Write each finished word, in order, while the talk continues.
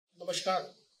नमस्कार।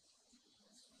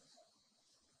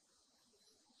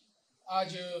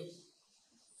 आज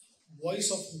voice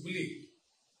of Hubli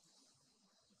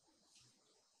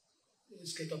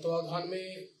इसके तत्वाधान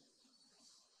में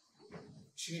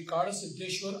श्री काड़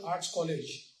सिद्धेश्वर आर्ट्स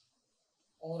कॉलेज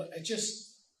और एचएस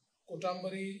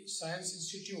कोटांबरी साइंस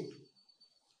इंस्टीट्यूट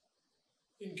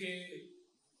इनके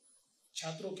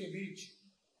छात्रों के बीच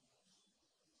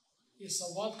ये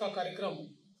संवाद का कार्यक्रम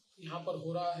यहाँ पर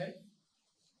हो रहा है।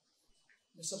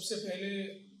 मैं सबसे पहले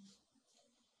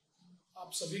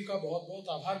आप सभी का बहुत बहुत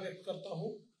आभार व्यक्त करता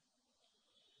हूँ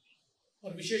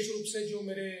और विशेष रूप से जो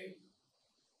मेरे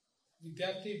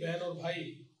विद्यार्थी बहन और भाई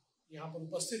यहाँ पर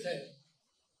उपस्थित है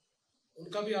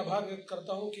उनका भी आभार व्यक्त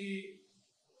करता हूँ कि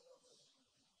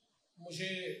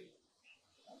मुझे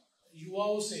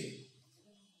युवाओं से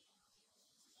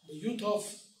the youth of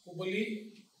Hubli,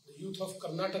 the youth of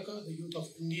Karnataka, the youth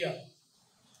of India,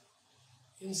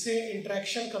 इनसे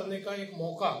इंटरेक्शन करने का एक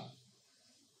मौका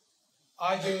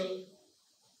आज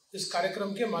इस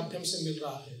कार्यक्रम के माध्यम से मिल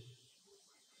रहा है।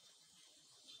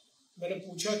 मैंने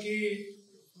पूछा कि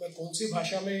मैं कौन सी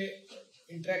भाषा में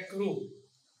इंटरेक्ट करूं,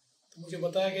 तो मुझे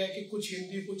बताया गया कि कुछ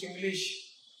हिंदी कुछ इंग्लिश,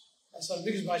 ऐसा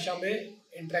मिक्स भाषा में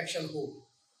इंटरेक्शन हो।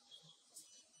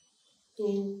 तो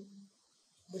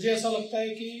मुझे ऐसा लगता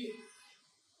है कि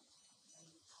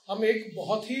हम एक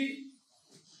बहुत ही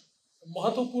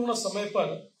महत्वपूर्ण समय पर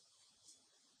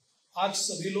आज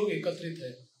सभी लोग एकत्रित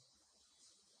हैं।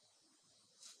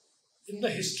 In the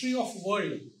history of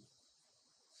world,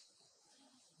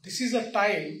 this is a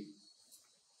time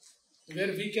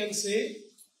where we can say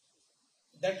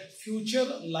that future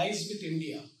lies with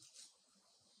India.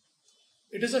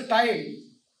 It is a time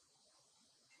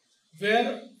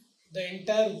where the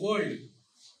entire world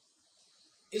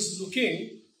is looking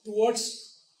towards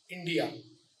India.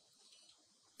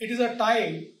 It is a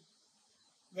time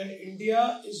when India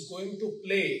is going to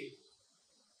play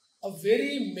a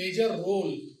very major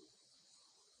role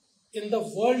in the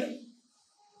world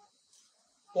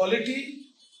polity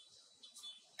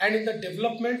and in the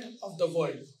development of the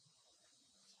world.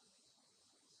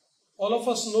 All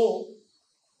of us know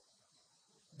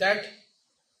that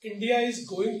India is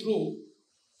going through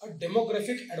a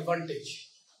demographic advantage.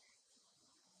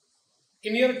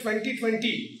 In year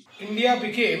 2020, India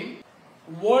became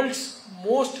world's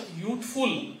most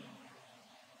youthful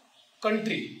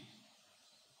country.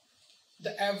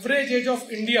 The average age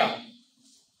of India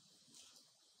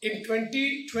in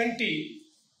 2020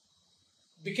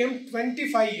 became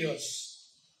 25 years.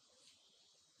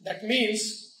 That means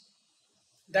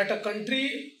that a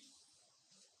country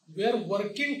where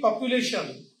working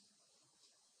population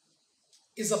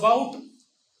is about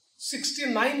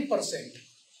 69%,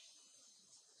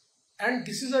 and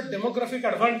this is a demographic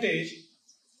advantage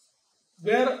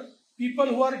where people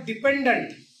who are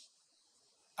dependent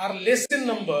are less in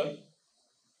number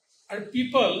and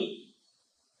people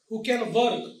who can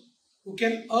work, who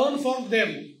can earn for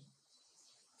them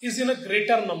is in a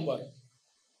greater number.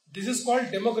 This is called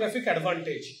demographic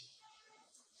advantage.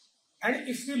 And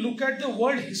if we look at the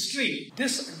world history,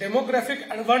 this demographic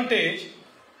advantage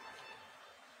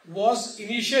was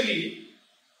initially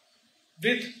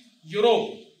with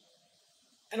Europe.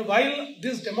 And while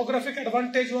this demographic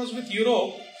advantage was with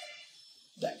Europe,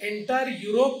 the entire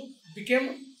Europe became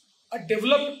a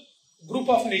developed group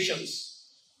of nations.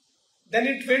 Then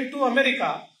it went to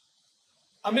America.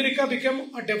 America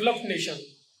became a developed nation.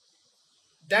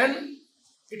 Then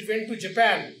it went to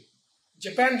Japan.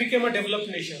 Japan became a developed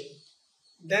nation.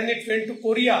 Then it went to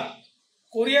Korea.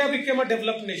 Korea became a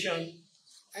developed nation.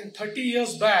 And 30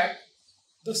 years back,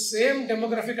 the same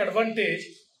demographic advantage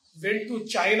went to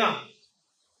China.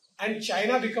 And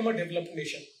China became a developed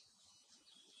nation.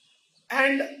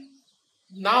 And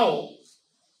now,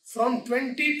 from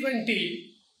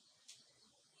 2020,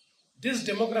 this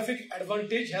demographic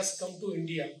advantage has come to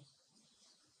India.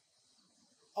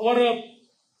 Our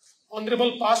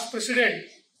Honorable past President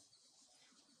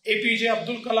APJ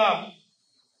Abdul Kalam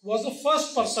was the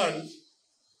first person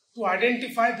to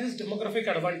identify this demographic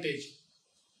advantage.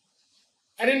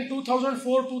 And in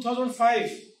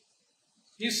 2004-2005,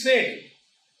 he said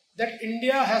that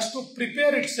India has to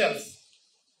prepare itself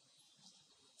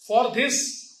for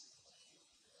this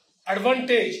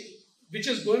advantage which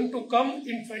is going to come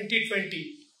in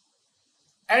 2020.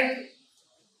 And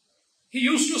he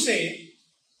used to say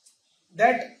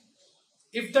that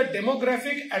if the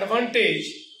demographic advantage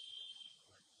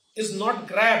is not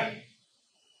grabbed,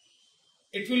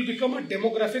 it will become a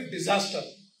demographic disaster.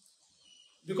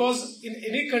 Because in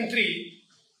any country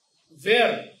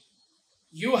where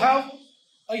you have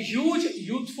a huge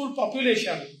youthful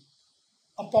population,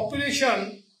 a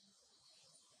population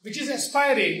which is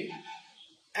aspiring,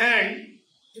 and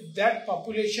if that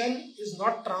population is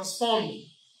not transformed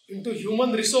into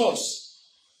human resource,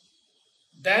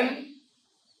 then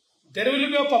there will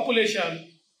be a population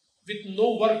with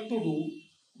no work to do,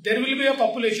 there will be a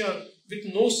population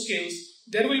with no skills,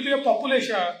 there will be a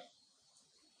population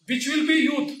which will be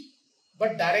youth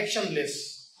but directionless.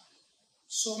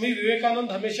 Swami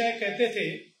Vivekananda हमेशा कहते थे,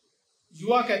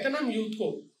 युवा कहते ना हम youth को,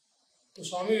 तो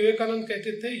स्वामी विवेकानंद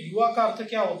कहते थे युवा का अर्थ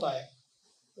क्या होता है?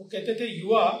 वो कहते थे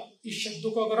युवा इस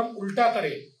शब्द को अगर हम उल्टा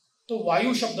करें तो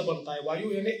वायु शब्द बनता है,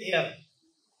 वायु यानी एयर।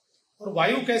 और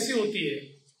वायु कैसी होती है?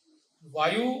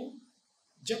 वायु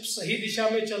जब सही दिशा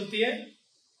में चलती है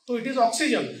तो इट इज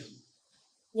ऑक्सीजन,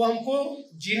 वो हमको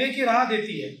जीने की राह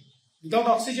देती है। Without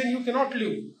oxygen you can not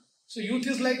live. So youth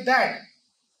is like that.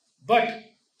 But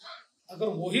अगर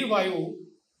वही वायु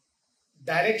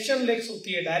डायरेक्शनलेस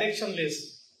होती है, डायरेक्शनलेस,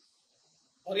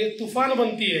 और ये तूफान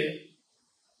बनती है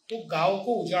तो गांव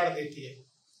को उजाड़ देती है,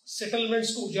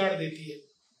 सेटलमेंट्स को उजाड़ देती है।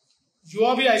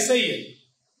 युवा भी ऐसा ही है।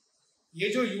 ये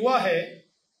जो युवा है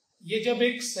ये जब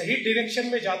एक सही डायरेक्शन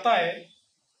में जाता है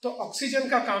तो ऑक्सीजन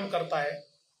का काम करता है,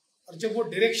 और जब वो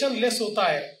डायरेक्शन लेस होता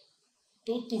है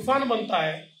तो तूफान बनता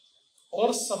है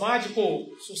और समाज को,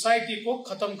 सोसाइटी को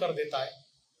खत्म कर देता है।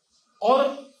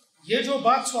 और ये जो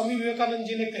बात स्वामी विवेकानंद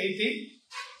जी ने कही थी,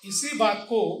 इसी बात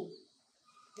को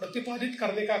प्रतिपादित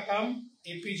करने का काम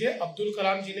एपीजे अब्दुल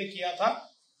कलाम जी ने किया था।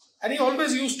 And he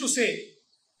always used to से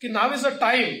कि now is a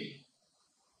time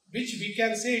which we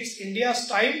can say it's India's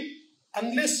time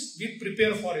unless we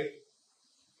prepare for it.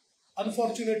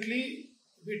 Unfortunately,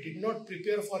 we did not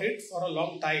prepare for it for a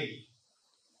long time.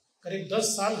 करीब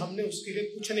 10 साल हमने उसके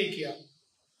लिए कुछ नहीं किया.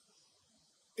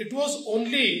 It was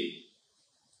only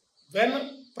when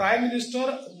Prime Minister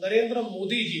Narendra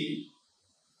Modi ji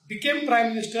became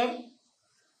Prime Minister,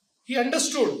 he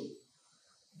understood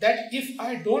that if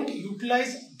I don't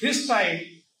utilize this time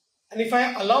and if I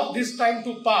allow this time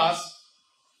to pass,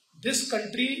 this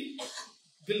country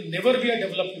will never be a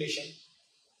developed nation.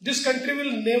 This country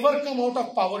will never come out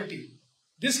of poverty.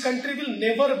 This country will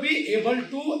never be able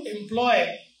to employ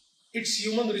its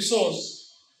human resource.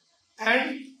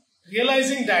 And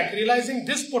realizing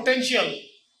this potential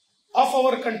of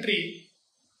our country,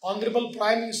 Honorable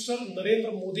Prime Minister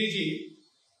Narendra Modi ji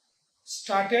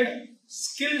started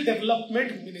Skill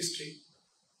Development Ministry.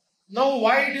 Now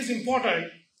why it is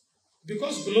important?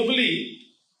 Because globally,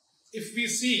 if we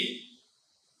see,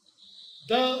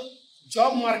 the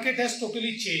job market has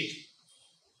totally changed.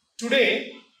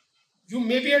 Today, you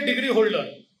may be a degree holder,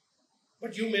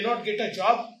 but you may not get a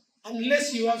job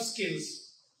unless you have skills.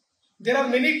 There are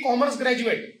many commerce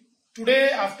graduates. Today,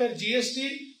 after GST,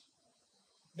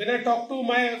 when I talk to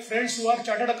my friends who are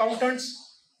chartered accountants,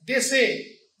 they say,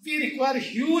 we require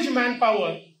huge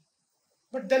manpower.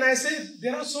 But then I say,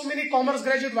 there are so many commerce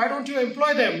graduates, why don't you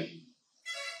employ them?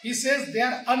 He says they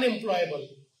are unemployable.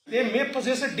 They may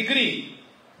possess a degree,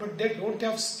 but they don't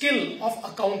have skill of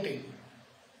accounting.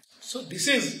 So this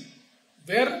is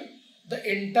where the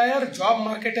entire job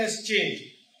market has changed.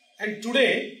 And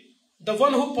today, the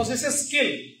one who possesses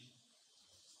skill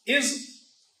is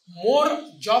more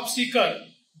job seeker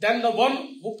than the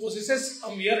one who possesses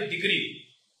a mere degree.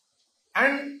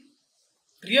 And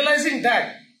realizing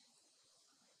that,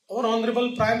 our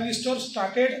Honorable Prime Minister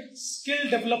started Skill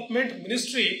Development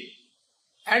Ministry,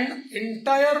 and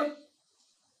entire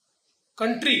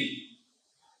country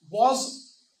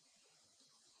was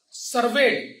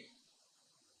surveyed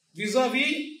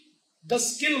vis-a-vis the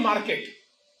skill market,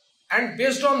 and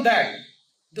based on that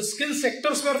the skill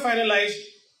sectors were finalized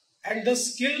and the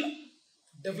skill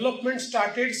development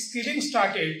started, skilling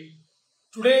started.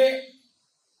 Today,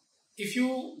 if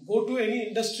you go to any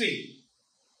industry,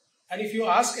 and if you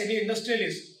ask any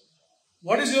industrialist,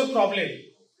 what is your problem?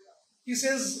 He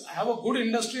says, I have a good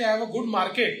industry, I have a good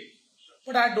market,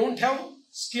 but I don't have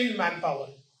skilled manpower.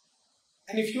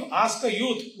 And if you ask a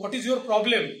youth, what is your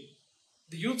problem?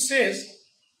 The youth says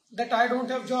that I don't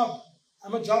have job,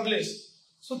 I'm a jobless.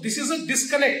 So this is a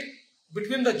disconnect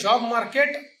between the job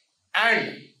market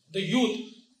and the youth.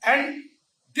 And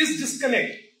this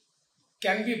disconnect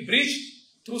can be bridged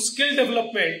through skill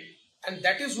development. And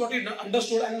that is what he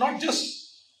understood, and not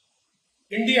just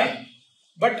India,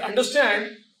 but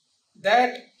understand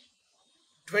that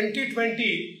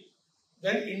 2020,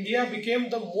 when India became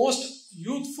the most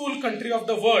youthful country of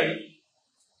the world,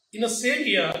 in the same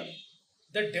year,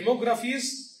 the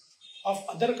demographies of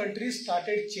other countries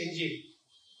started changing.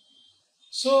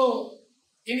 So,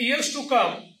 in years to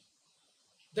come,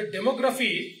 the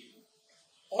demography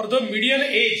or the median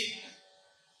age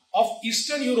of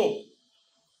Eastern Europe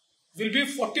will be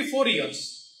 44 years.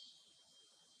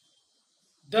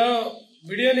 The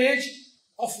median age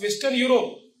of Western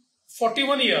Europe,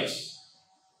 41 years.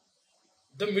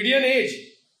 The median age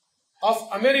of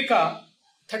America,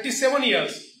 37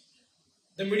 years.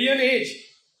 The median age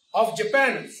of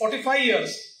Japan, 45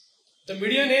 years. The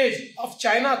median age of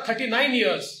China, 39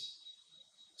 years.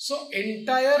 So,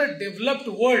 entire developed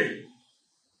world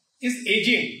is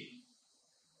aging.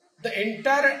 The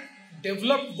entire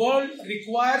developed world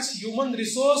requires human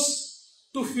resource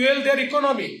to fuel their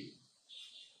economy,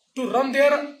 to run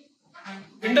their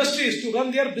industries, to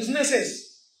run their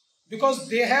businesses, because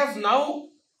they have now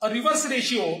a reverse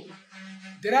ratio.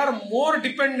 There are more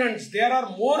dependents, there are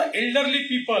more elderly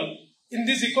people in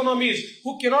these economies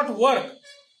who cannot work.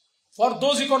 For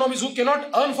those economies who cannot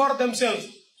earn for themselves,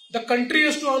 the country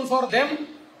has to earn for them,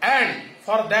 and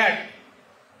for that,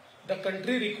 the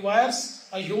country requires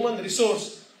a human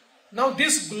resource. Now,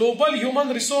 this global human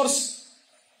resource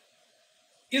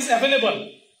is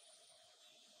available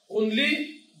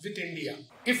only with India.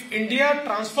 If India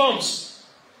transforms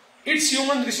its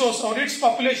human resource or its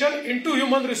population into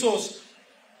human resource,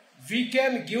 we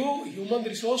can give human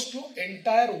resource to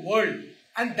entire world.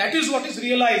 And that is what is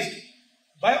realized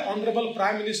by Honorable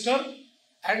Prime Minister,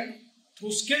 and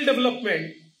through skill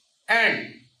development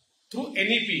and through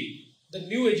NEP, the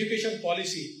new education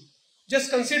policy. Just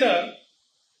consider,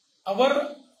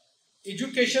 our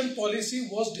education policy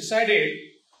was decided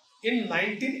in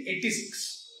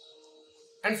 1986,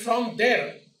 and from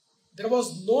there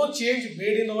was no change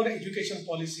made in our education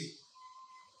policy.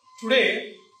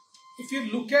 Today, if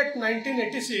you look at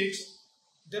 1986,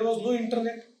 there was no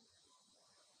internet,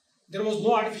 there was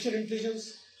no artificial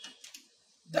intelligence.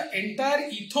 The entire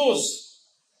ethos,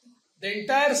 the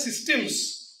entire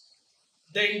systems,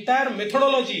 the entire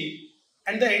methodology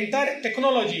and the entire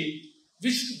technology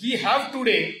which we have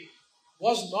today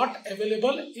was not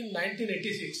available in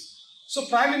 1986. So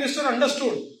Prime Minister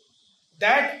understood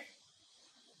that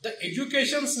the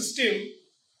education system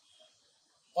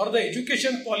or the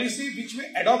education policy which we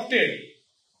adopted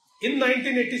in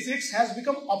 1986 has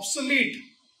become obsolete.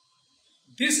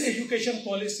 This education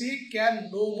policy can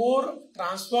no more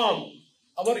transform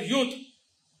our youth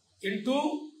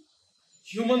into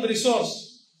human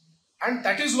resource, and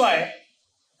that is why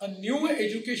a new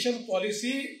education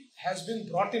policy has been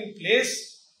brought in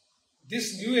place.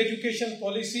 This new education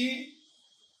policy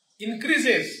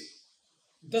increases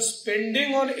the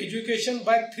spending on education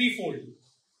by threefold.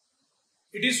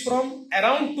 It is from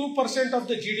around 2% of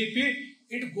the GDP,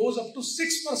 it goes up to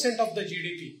 6% of the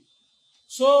GDP.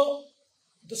 So,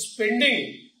 the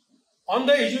spending on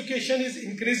the education is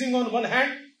increasing on one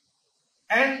hand,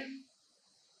 and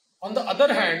on the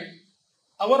other hand,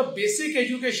 our basic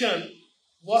education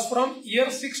was from year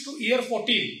 6 to year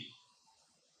 14.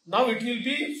 Now it will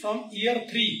be from year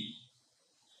 3.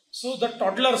 So the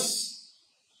toddlers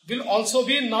will also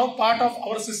be now part of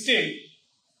our system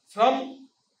from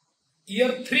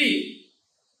year 3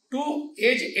 to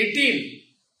age 18.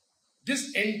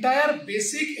 This entire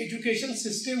basic education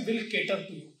system will cater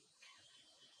to you.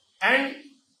 And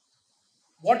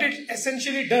what it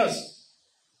essentially does,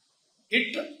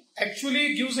 it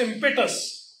actually gives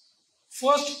impetus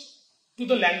first to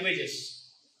the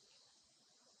languages.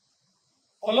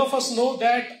 All of us know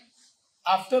that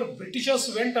after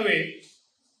Britishers went away,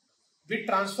 we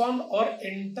transformed our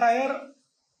entire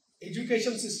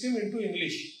education system into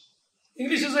English.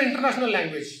 English is an international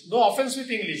language, no offense with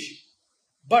English.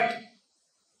 But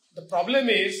the problem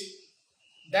is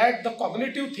that the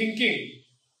cognitive thinking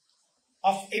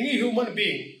of any human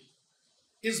being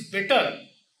is better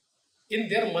in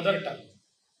their mother tongue.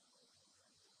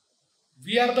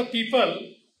 We are the people,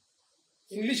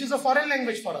 English is a foreign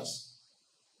language for us.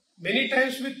 Many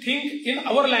times we think in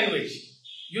our language.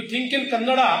 You think in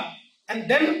Kannada and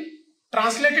then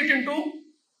translate it into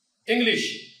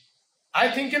English. I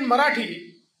think in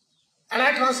Marathi and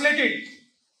I translate it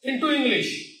into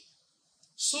English.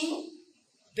 So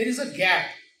there is a gap.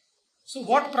 So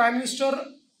what Prime Minister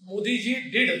Modi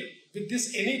ji did with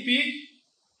this NEP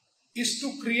is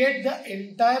to create the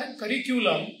entire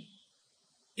curriculum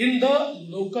in the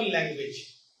local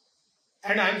language.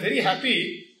 And I am very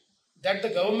happy that the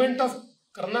government of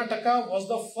Karnataka was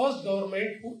the first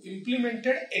government who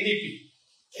implemented NEP.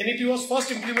 NEP was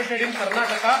first implemented in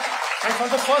Karnataka, and for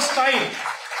the first time,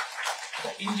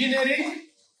 the engineering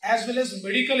as well as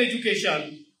medical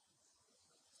education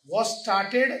was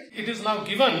started. It is now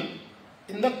given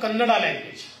in the Kannada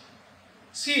language.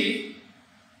 See,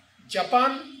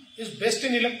 Japan is best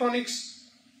in electronics.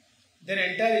 Their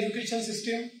entire education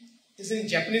system is in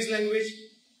Japanese language.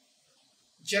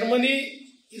 Germany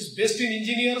is best in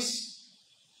engineers.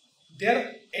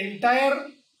 Their entire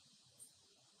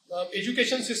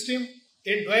education system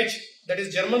in Deutsch, that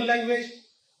is German language.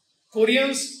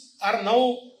 Koreans are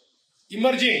now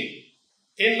emerging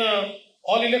in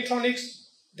all electronics.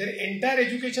 Their entire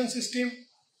education system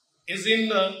is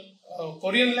in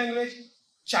Korean language.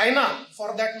 China,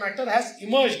 for that matter, has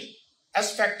emerged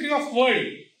as factory of world.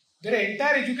 Their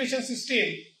entire education system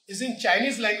is in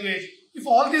Chinese language. If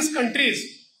all these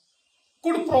countries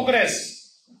could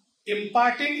progress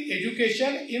imparting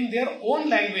education in their own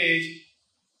language,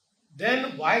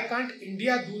 then why can't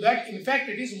India do that? In fact,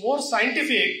 it is more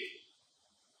scientific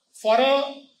for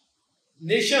a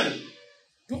nation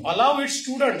to allow its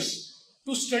students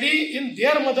to study in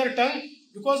their mother tongue,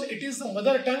 because it is the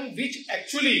mother tongue which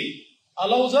actually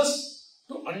allows us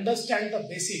to understand the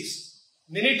basics.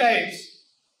 Many times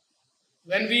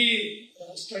when we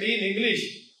study in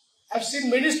English, I have seen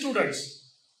many students,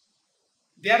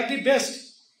 they are the best,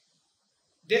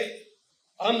 they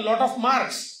earn a lot of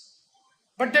marks,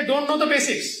 but they don't know the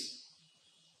basics.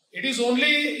 It is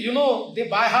only, they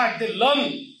by heart, they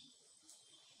learn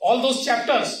all those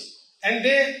chapters and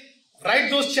they write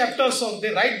those chapters or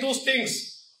they write those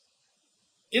things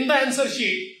in the answer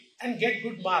sheet and get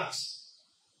good marks.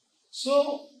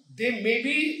 So they may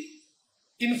be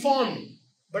informed,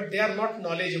 but they are not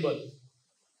knowledgeable.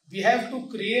 We have to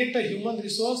create a human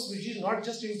resource which is not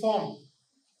just informed,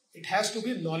 it has to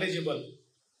be knowledgeable.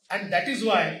 And that is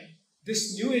why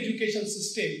this new education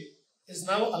system is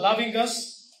now allowing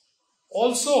us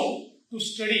also to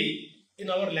study in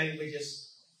our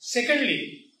languages.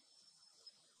 Secondly,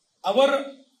 our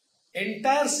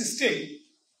entire system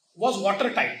was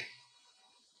watertight.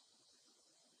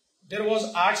 There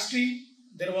was art stream,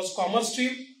 there was commerce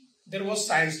stream, there was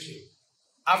science stream.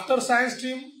 After science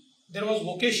stream, there was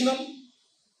vocational,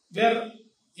 where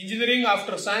engineering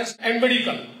after science and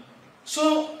medical.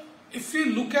 So, if we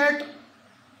look at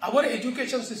our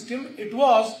education system, it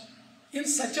was in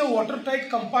such a watertight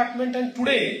compartment, and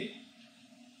today,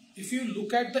 if you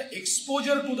look at the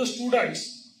exposure to the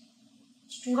students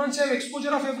have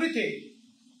exposure of everything.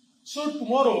 So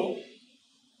tomorrow,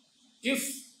 if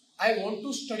I want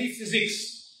to study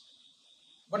physics,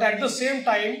 but at the same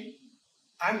time,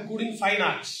 I am good in fine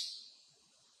arts,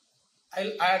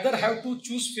 I'll either have to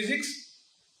choose physics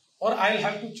or I'll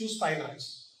have to choose fine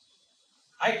arts.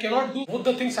 I cannot do both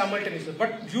the things simultaneously,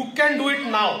 but you can do it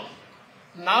now.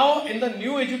 Now in the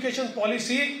new education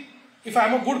policy, if I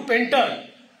am a good painter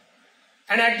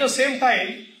and at the same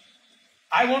time,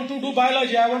 I want to do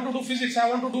biology, I want to do physics, I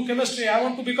want to do chemistry, I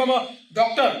want to become a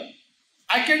doctor,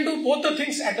 I can do both the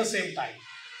things at the same time.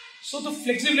 So the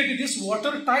flexibility, these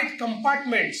watertight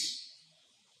compartments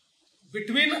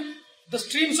between the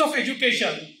streams of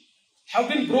education have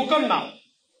been broken now.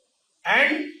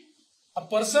 And a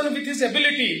person with his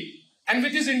ability and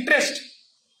with his interest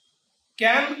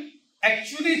can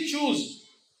actually choose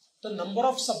the number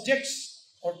of subjects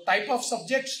or type of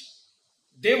subjects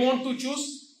they want to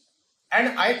choose.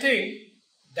 And I think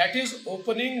that is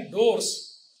opening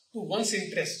doors to one's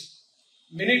interest.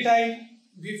 Many times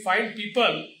we find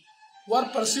people who are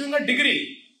pursuing a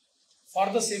degree for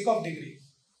the sake of degree.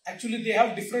 Actually, they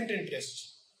have different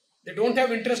interests. They don't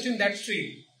have interest in that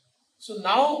stream. So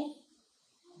now,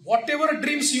 whatever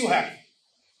dreams you have,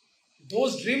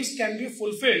 those dreams can be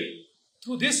fulfilled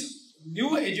through this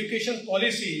new education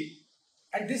policy.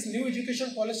 And this new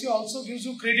education policy also gives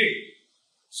you credit.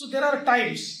 So there are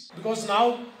times, because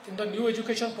now in the new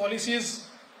education policies,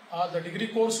 the degree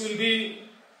course will be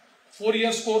 4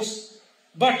 years course,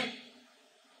 but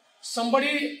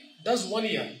somebody does 1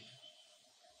 year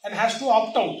and has to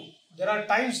opt out. There are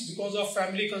times because of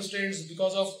family constraints,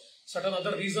 because of certain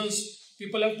other reasons,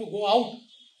 people have to go out.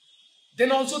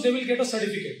 Then also they will get a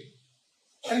certificate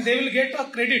and they will get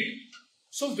a credit.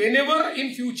 So whenever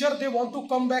in future they want to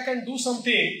come back and do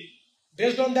something,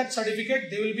 based on that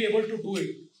certificate, they will be able to do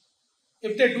it.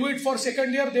 If they do it for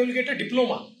second year, they will get a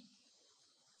diploma.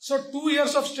 So 2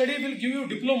 years of study will give you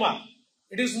diploma.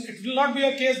 It will not be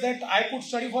a case that I could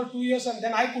study for 2 years and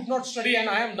then I could not study and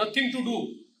I have nothing to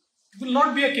do. It will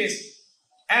not be a case.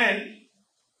 And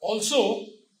also,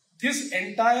 this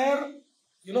entire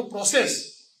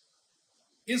process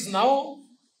is now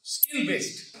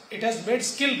skill-based. It has made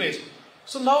skill-based.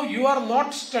 So now you are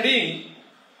not studying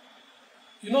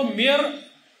mere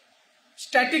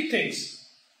static things,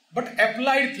 but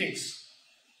applied things.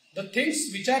 The things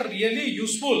which are really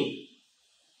useful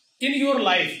in your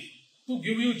life to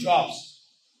give you jobs.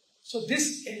 So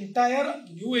this entire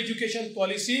new education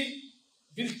policy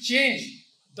will change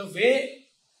the way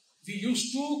we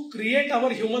used to create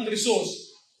our human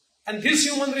resource. And this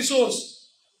human resource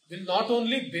will not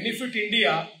only benefit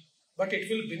India, but it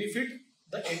will benefit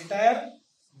the entire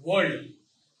world.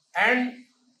 and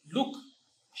look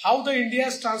how the India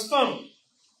has transformed.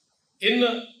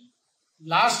 In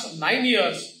last 9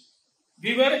 years,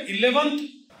 we were 11th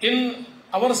in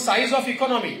our size of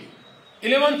economy.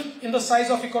 11th in the size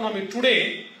of economy.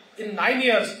 Today, in 9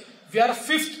 years, we are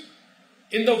 5th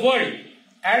in the world.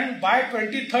 And by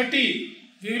 2030,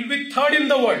 we will be 3rd in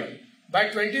the world. By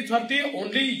 2030,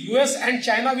 only US and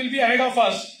China will be ahead of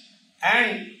us.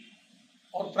 And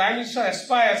our Prime Minister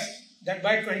aspires that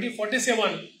by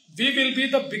 2047, we will be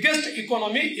the biggest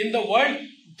economy in the world.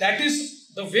 That is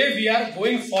the way we are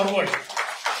going forward.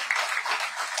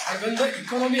 And when the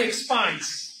economy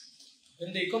expands,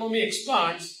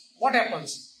 what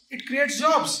happens? It creates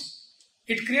jobs.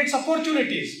 It creates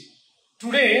opportunities.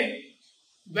 Today,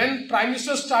 when Prime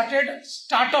Minister started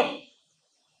startup,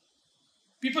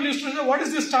 people used to say, what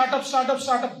is this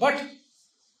startup? But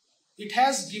it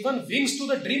has given wings to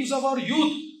the dreams of our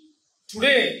youth.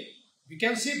 Today, we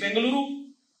can see Bengaluru,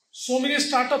 so many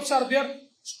startups are there.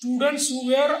 Students who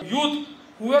were youth,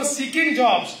 who were seeking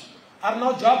jobs, are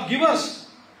now job givers.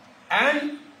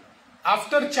 And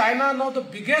after China, now the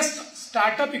biggest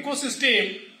startup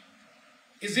ecosystem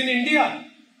is in India.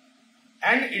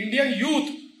 And Indian youth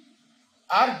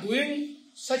are doing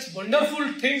such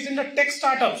wonderful things in the tech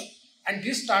startups. And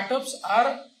these startups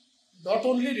are not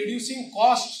only reducing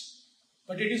costs,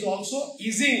 but it is also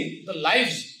easing the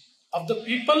lives of the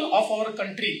people of our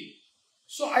country.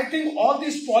 So I think all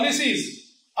these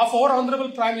policies of our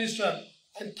Honorable Prime Minister.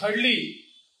 And thirdly,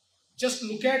 just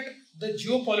look at the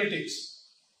geopolitics.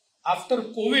 After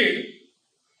COVID,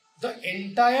 the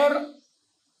entire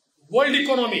world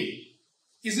economy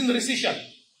is in recession.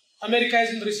 America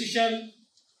is in recession,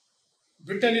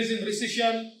 Britain is in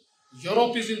recession,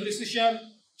 Europe is in recession,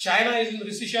 China is in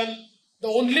recession. The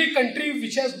only country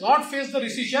which has not faced the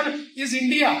recession is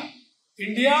India.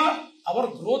 India, our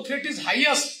growth rate is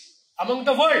highest among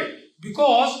the world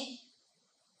because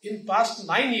in past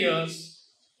 9 years,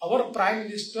 our Prime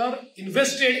Minister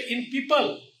invested in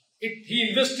people. He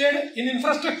invested in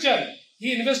infrastructure.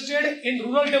 He invested in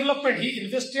rural development. He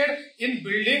invested in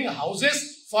building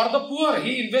houses for the poor.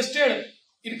 He invested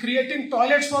in creating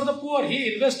toilets for the poor.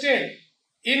 He invested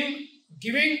in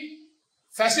giving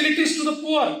facilities to the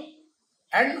poor.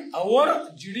 And our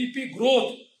GDP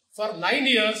growth for 9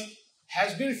 years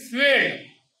has been fueled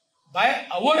by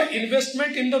our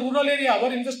investment in the rural area,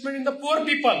 our investment in the poor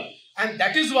people. And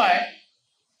that is why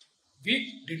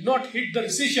we did not hit the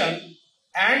recession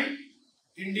and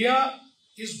India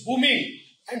is booming.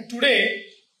 And today,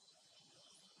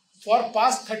 for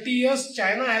past 30 years,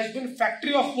 China has been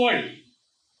factory of world.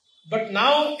 But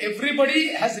now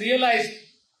everybody has realized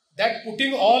that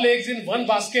putting all eggs in one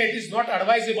basket is not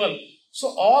advisable.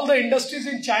 So all the industries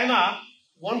in China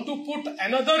want to put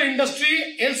another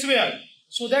industry elsewhere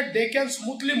so that they can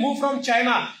smoothly move from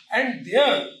China. And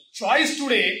their choice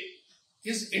today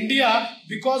is India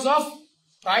because of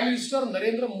Prime Minister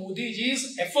Narendra Modi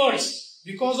ji's efforts,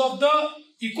 because of the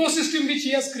ecosystem which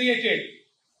he has created.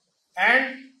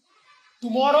 And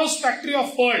tomorrow's factory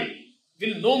of world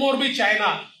will no more be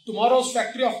China. Tomorrow's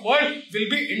factory of world will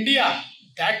be India.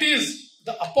 That is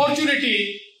the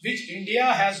opportunity which India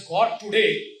has got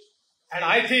today. And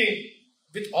I think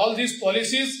with all these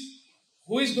policies,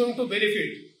 who is going to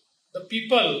benefit? The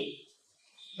people,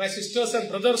 my sisters and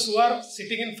brothers who are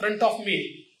sitting in front of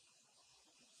me.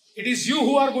 It is you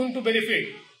who are going to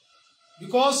benefit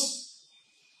because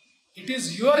it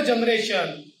is your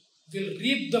generation will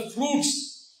reap the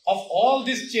fruits of all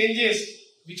these changes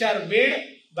which are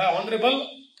made by Honorable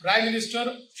Prime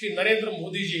Minister Shri Narendra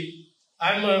Modi ji.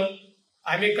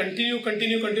 I may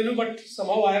continue, but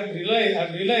somehow I have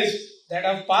realized that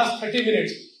I have passed 30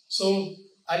 minutes. So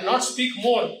I will not speak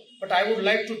more, but I would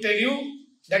like to tell you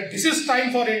that this is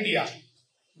time for India.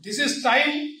 This is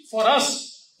time for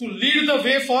us to lead the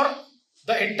way for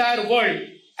the entire world.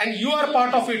 And you are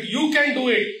part of it. You can do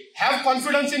it. Have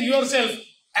confidence in yourself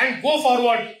and go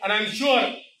forward. And I am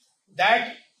sure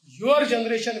that your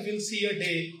generation will see a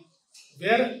day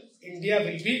where India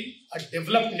will be a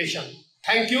developed nation.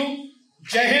 Thank you.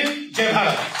 Jai Hind, Jai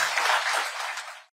Bharat.